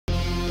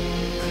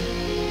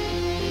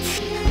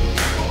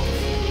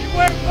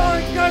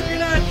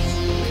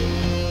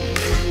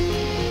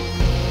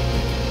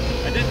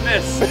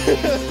Welcome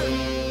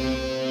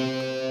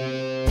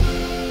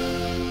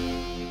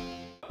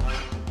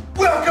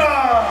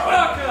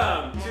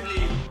to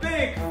the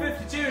Big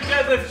 52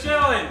 Deadlift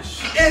Challenge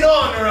in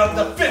honor of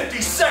the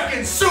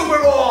 52nd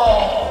Super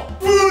Bowl!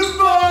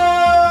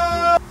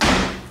 Football!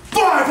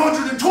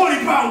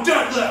 520-pound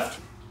deadlift!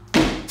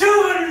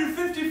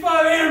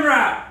 255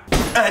 AMRAP!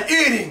 And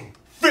eating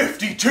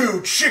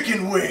 52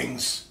 chicken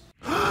wings!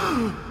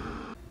 I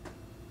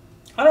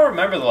don't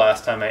remember the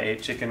last time I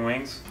ate chicken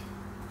wings.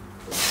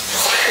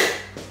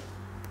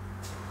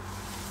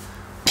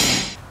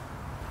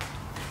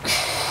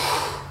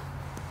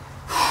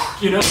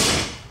 You know,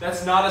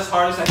 that's not as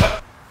hard as I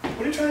thought.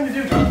 What are you trying to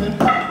do, Jonathan?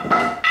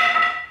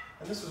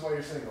 And this is why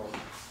you're single.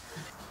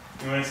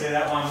 You want to say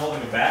that while I'm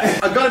holding a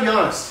bat? I've got to be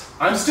honest.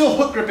 I'm still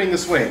hook gripping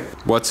this swing.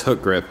 What's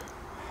hook grip?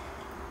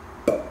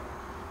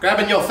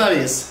 Grabbing your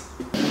face.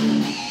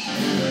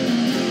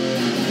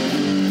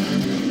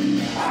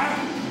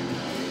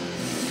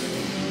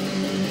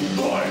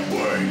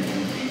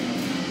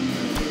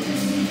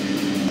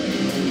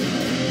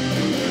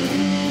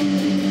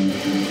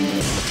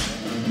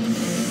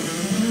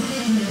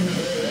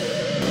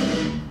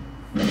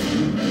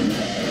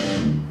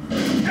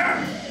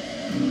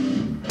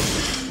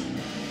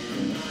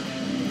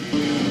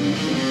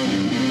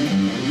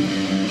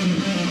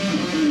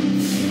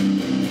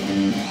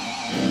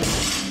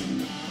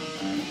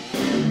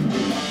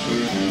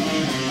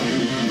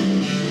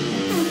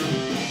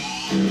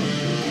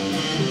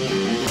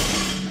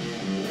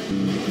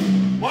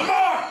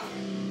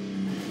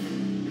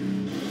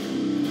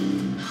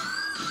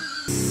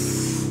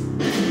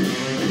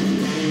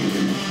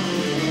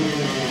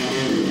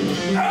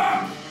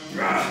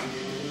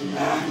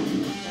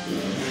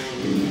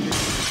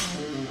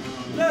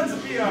 That's a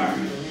PR.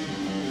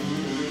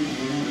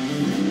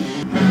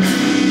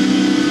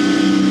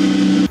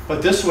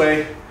 But this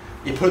way,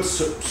 it puts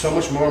so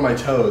much more on my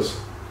toes.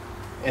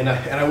 And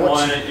I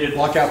want to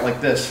walk out like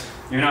this.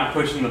 You're not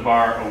pushing the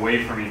bar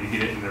away from you to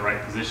get it in the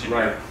right position.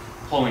 Right. You're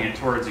pulling it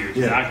towards you.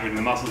 You're activating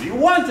the muscles you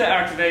want to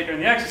activate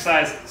during the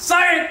exercise.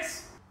 Science!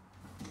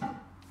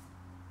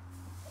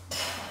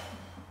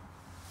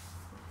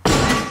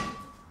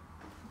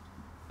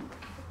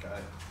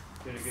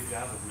 Did a good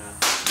job of that.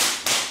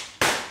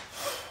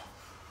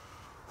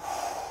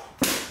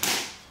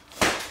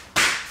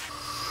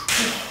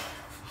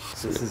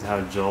 So this is how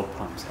Joel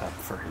pumps up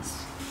for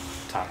his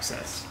top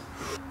sets.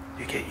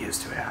 You get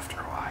used to it after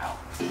a while.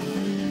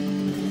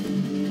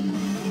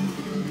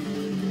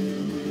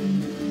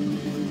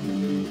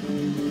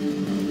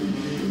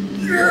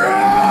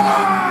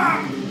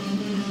 Yeah!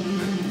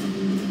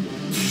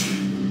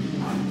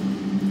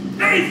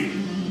 Easy!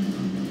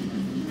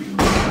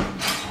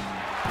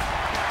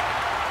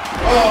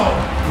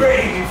 Oh,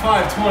 great!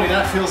 520,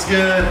 that feels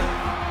good.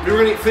 We're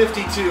gonna eat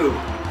 52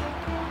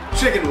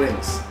 chicken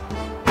wings.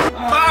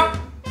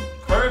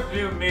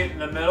 Curfew meet in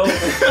the middle.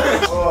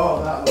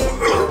 Oh, that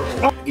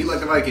was eat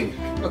like a Viking.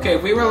 Okay,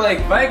 we were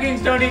like,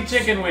 Vikings don't eat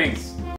chicken wings.